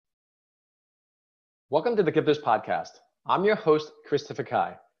Welcome to the Give This Podcast. I'm your host, Christopher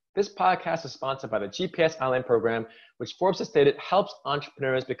Kai. This podcast is sponsored by the GPS Online program, which Forbes has stated helps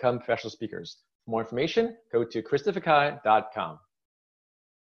entrepreneurs become professional speakers. For more information, go to christopherkai.com.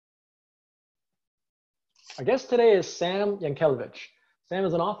 Our guest today is Sam Yankelevitch. Sam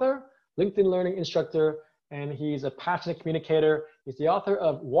is an author, LinkedIn learning instructor, and he's a passionate communicator. He's the author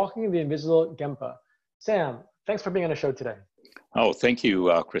of Walking the Invisible Gemba. Sam, thanks for being on the show today. Oh, thank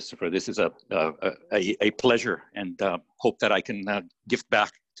you, Christopher. This is a pleasure, and hope that I can gift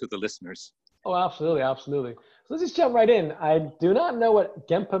back to the listeners. Oh, absolutely, absolutely. So let's just jump right in. I do not know what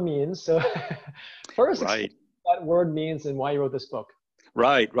Gemba means, so first, explain what that word means and why you wrote this book.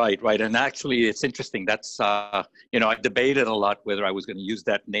 Right. And actually, it's interesting. That's I debated a lot whether I was going to use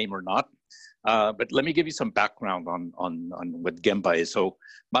that name or not. But let me give you some background on what Gemba is. So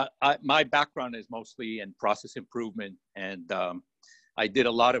my background is mostly in process improvement, and I did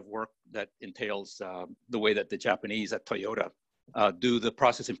a lot of work that entails the way that the Japanese at Toyota do the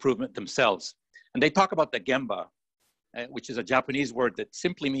process improvement themselves. And they talk about the Gemba, which is a Japanese word that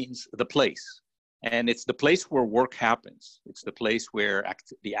simply means the place. And it's the place where work happens. It's the place where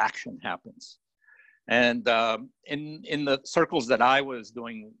the action happens. And in the circles that I was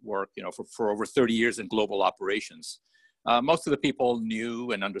doing work, for over 30 years in global operations, most of the people knew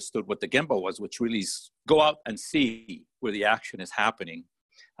and understood what the Gemba was, which really is go out and see where the action is happening,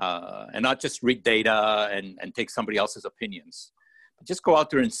 and not just read data and take somebody else's opinions. But just go out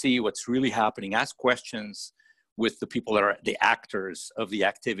there and see what's really happening, ask questions with the people that are the actors of the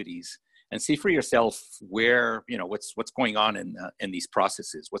activities, and see for yourself where, what's going on in these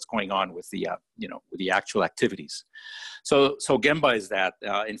processes, what's going on with the, with the actual activities. So Gemba is that.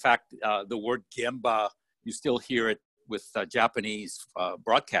 In fact, the word Gemba, you still hear it with Japanese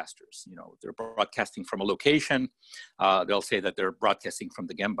broadcasters. They're broadcasting from a location. They'll say that they're broadcasting from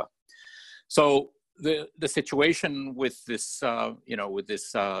the Gemba. So the situation with this,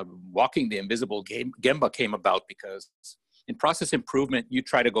 walking the invisible Gemba came about because in process improvement, you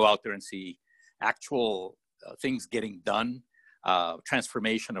try to go out there and see actual things getting done,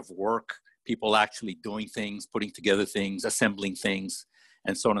 transformation of work, people actually doing things, putting together things, assembling things,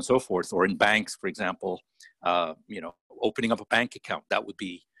 and so on and so forth. Or in banks, for example, opening up a bank account, that would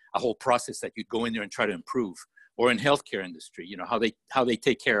be a whole process that you'd go in there and try to improve. Or in healthcare industry, how they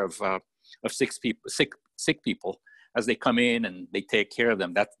take care of sick people as they come in and they take care of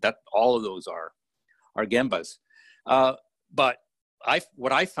them. That all of those are Gembas. But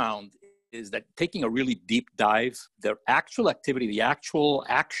what I found is that taking a really deep dive, the actual activity, the actual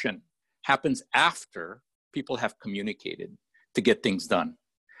action happens after people have communicated to get things done.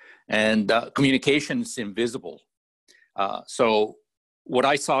 And communication is invisible. So what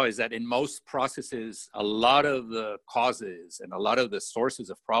I saw is that in most processes, a lot of the causes and a lot of the sources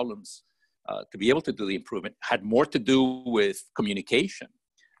of problems to be able to do the improvement had more to do with communication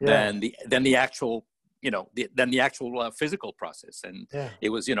than the actual than the actual physical process. And it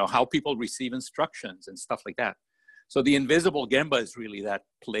was, how people receive instructions and stuff like that. So the invisible Gemba is really that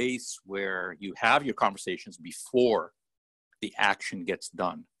place where you have your conversations before the action gets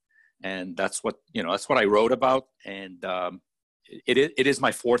done. And that's what I wrote about. And it is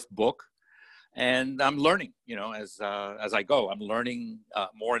my fourth book. And I'm learning, as I go, I'm learning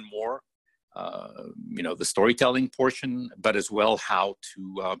more and more, the storytelling portion, but as well how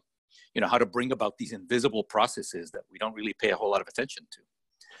to bring about these invisible processes that we don't really pay a whole lot of attention to.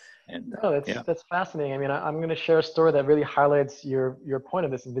 And that's fascinating. I mean, I'm going to share a story that really highlights your point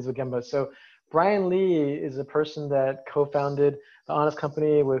of this invisible Gemba. So Brian Lee is a person that co-founded the Honest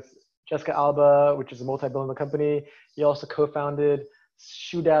Company with Jessica Alba, which is a multi-billion company. He also co-founded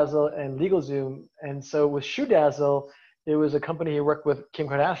ShoeDazzle and LegalZoom. And so with ShoeDazzle, it was a company he worked with Kim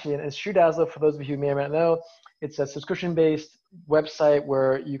Kardashian. And ShoeDazzle, for those of you who may or may not know, it's a subscription-based website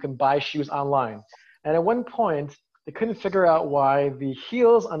where you can buy shoes online. And at one point, they couldn't figure out why the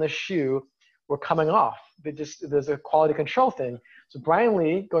heels on the shoe were coming off. There's a quality control thing. So Brian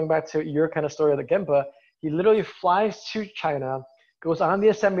Lee, going back to your kind of story of the Gemba, he literally flies to China, goes on the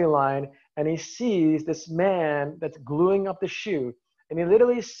assembly line, and he sees this man that's gluing up the shoe. And he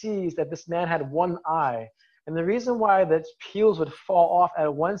literally sees that this man had one eye. And the reason why the heels would fall off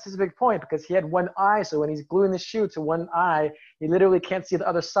at one specific point, because he had one eye. So when he's gluing the shoe to one eye, he literally can't see the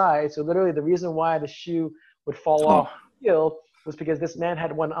other side. So literally the reason why the shoe would fall off the heel was because this man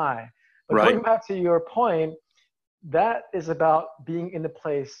had one eye. But going back to your point, that is about being in the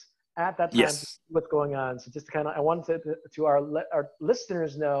place at that time to see what's going on. So just to I wanted to our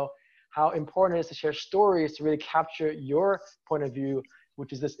listeners know how important it is to share stories to really capture your point of view,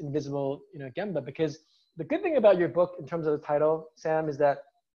 which is this invisible, Gemba. Because the good thing about your book in terms of the title, Sam, is that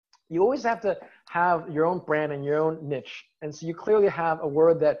you always have to have your own brand and your own niche. And so you clearly have a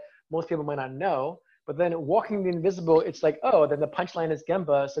word that most people might not know, but then walking the invisible, it's like, oh, then the punchline is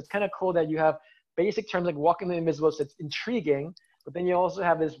Gemba. So it's kind of cool that you have basic terms like walking the invisible, so it's intriguing, but then you also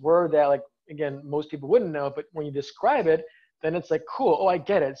have this word that, like, again, most people wouldn't know, but when you describe it, then it's like, cool, oh, I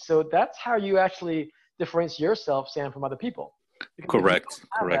get it. So that's how you actually differentiate yourself, Sam, from other people. Because Correct.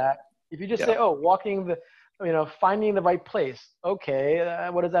 Correct. that, if you just say, oh, walking the, finding the right place. Okay,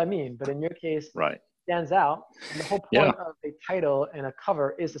 what does that mean? But in your case, right, stands out. And the whole point of a title and a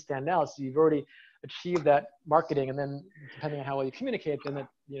cover is to stand out. So you've already achieved that marketing, and then depending on how well you communicate, then it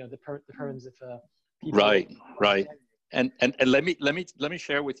determines if people. Right. And let me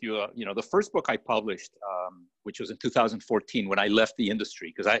share with you. The first book I published, which was in 2014, when I left the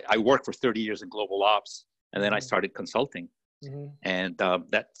industry, because I worked for 30 years in global ops, and then I started consulting. Mm-hmm. And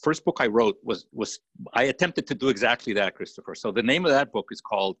that first book I wrote was I attempted to do exactly that, Christopher. So the name of that book is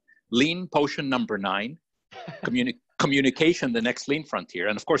called Lean Potion Number 9, Communication, the Next Lean Frontier.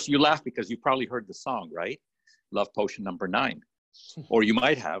 And of course, you laugh because you probably heard the song, right? Love Potion Number 9, or you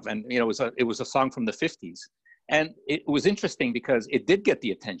might have. And it was a song from the 50s, and it was interesting because it did get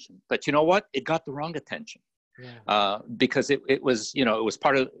the attention. But you know what? It got the wrong attention. Because it was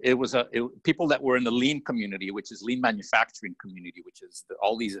people that were in the lean community, which is lean manufacturing community, which is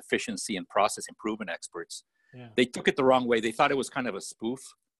all these efficiency and process improvement experts. They took it the wrong way. They thought it was kind of a spoof,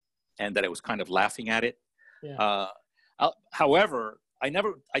 and that it was kind of laughing at it. However,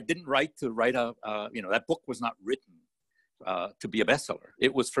 I didn't write that book was not written to be a bestseller.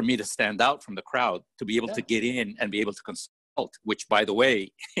 It was for me to stand out from the crowd, to be able to get in and be able to consult, which, by the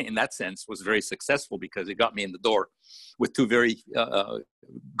way, in that sense was very successful because it got me in the door with two very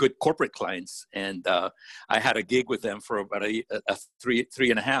good corporate clients. And I had a gig with them for about a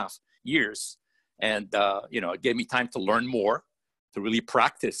 3.5 years. And, it gave me time to learn more, to really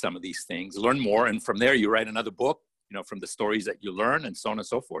practice some of these things, learn more. And from there, you write another book, from the stories that you learn, and so on and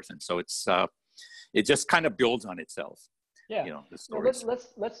so forth. And so it just kind of builds on itself. The stories.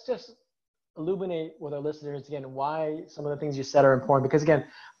 Let's just illuminate with our listeners again why some of the things you said are important, because again,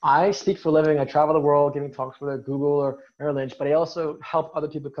 I speak for a living. I travel the world giving talks, whether Google or Merrill Lynch, but I also help other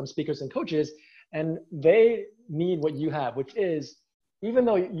people become speakers and coaches, and they need what you have, which is, even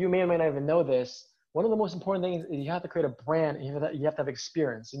though you may or may not even know this, one of the most important things is you have to create a brand, and you have to have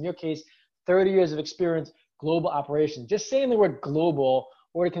experience. In your case, 30 years of experience, global operations. Just saying the word global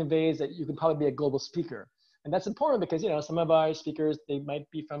already conveys that you can probably be a global speaker. And that's important because, some of our speakers, they might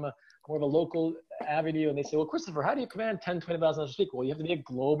be from more of a local avenue, and they say, well, Christopher, how do you command 10, 20,000 to speak? Well, you have to be a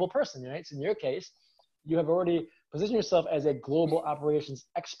global person, right? So in your case, you have already positioned yourself as a global operations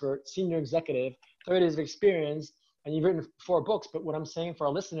expert, senior executive, 30 years of experience, and you've written 4 books. But what I'm saying for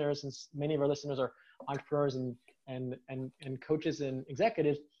our listeners, since many of our listeners are entrepreneurs and coaches and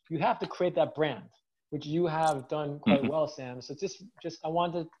executives, you have to create that brand, which you have done quite well, Sam. So I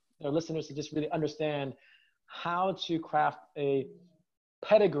wanted our listeners to just really understand how to craft a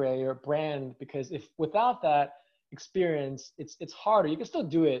pedigree or brand, because if without that experience, it's harder. You can still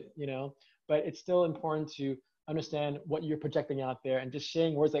do it, but it's still important to understand what you're projecting out there, and just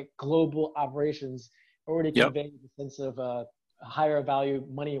saying words like global operations already conveys a sense of higher value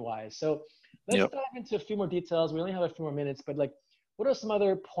money-wise. So let's dive into a few more details. We only have a few more minutes, but what are some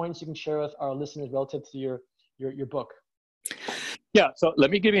other points you can share with our listeners relative to your book? Yeah, so let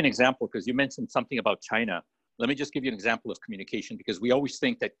me give you an example, because you mentioned something about China. Let me just give you an example of communication, because we always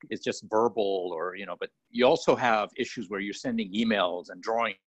think that it's just verbal but you also have issues where you're sending emails and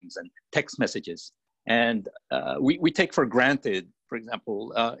drawings and text messages. And we take for granted, for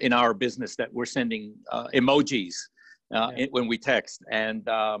example, in our business, that we're sending emojis when we text, and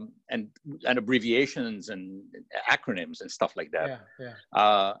abbreviations and acronyms and stuff like that.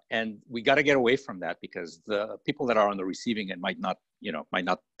 And we got to get away from that, because the people that are on the receiving end might not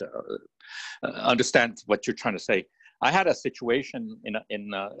understand what you're trying to say. I had a situation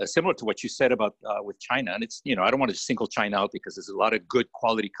in similar to what you said about with China, and it's I don't want to single China out, because there's a lot of good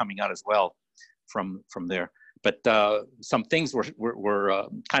quality coming out as well from there. But some things were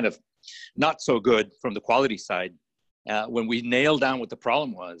kind of not so good from the quality side. When we nailed down what the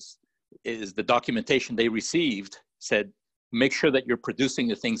problem was, is the documentation they received said, make sure that you're producing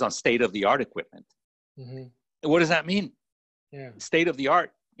the things on state-of-the-art equipment. What does that mean?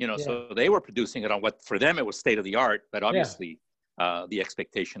 State-of-the-art, so they were producing it on what for them it was state-of-the-art, but obviously the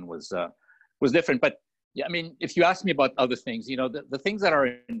expectation was different. But yeah, I mean, if you ask me about other things, the things that are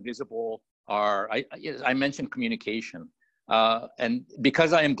invisible are, I mentioned communication. And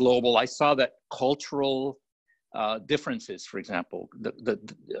because I am global, I saw that cultural differences, for example,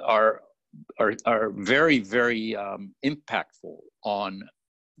 are very, very impactful on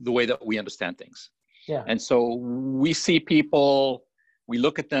the way that we understand things. Yeah. And so we see people, we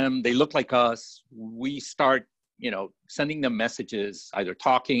look at them, they look like us. We start, sending them messages, either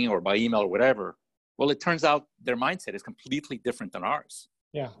talking or by email or whatever. Well, it turns out their mindset is completely different than ours.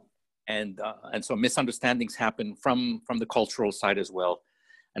 Yeah. And so misunderstandings happen from the cultural side as well.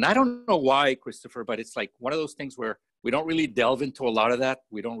 And I don't know why, Christopher, but it's like one of those things where we don't really delve into a lot of that.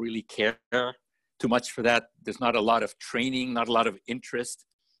 We don't really care too much for that. There's not a lot of training, not a lot of interest.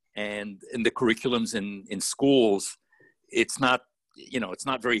 And in the curriculums in schools, it's not, it's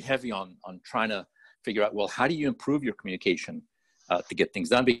not very heavy on trying to figure out, well, how do you improve your communication to get things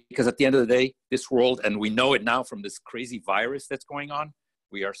done? Because at the end of the day, this world, and we know it now from this crazy virus that's going on,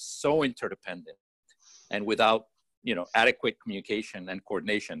 we are so interdependent. And without, adequate communication and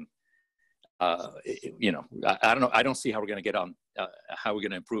coordination, I don't know. I don't see how we're going to get on, how we're going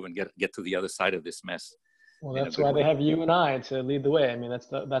to improve and get to the other side of this mess. Well, that's why they have you and I to lead the way. I mean, that's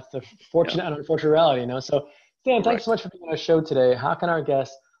the fortunate and unfortunate reality, So, Stan, thanks so much for being on our show today. How can our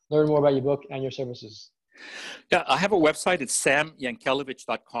guests learn more about your book and your services? Yeah, I have a website. It's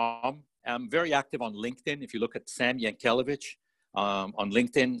samyankelevitch.com. I'm very active on LinkedIn. If you look at Sam Yankelevitch on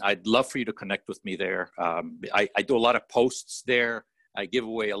LinkedIn, I'd love for you to connect with me there. I do a lot of posts there. I give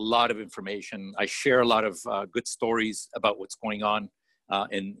away a lot of information. I share a lot of good stories about what's going on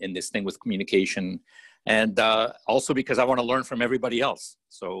in this thing with communication. And also because I want to learn from everybody else.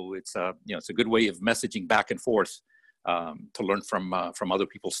 So it's it's a good way of messaging back and forth to learn from other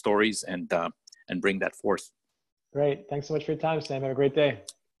people's stories and bring that forth. Great. Thanks so much for your time, Sam. Have a great day.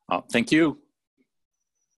 Thank you.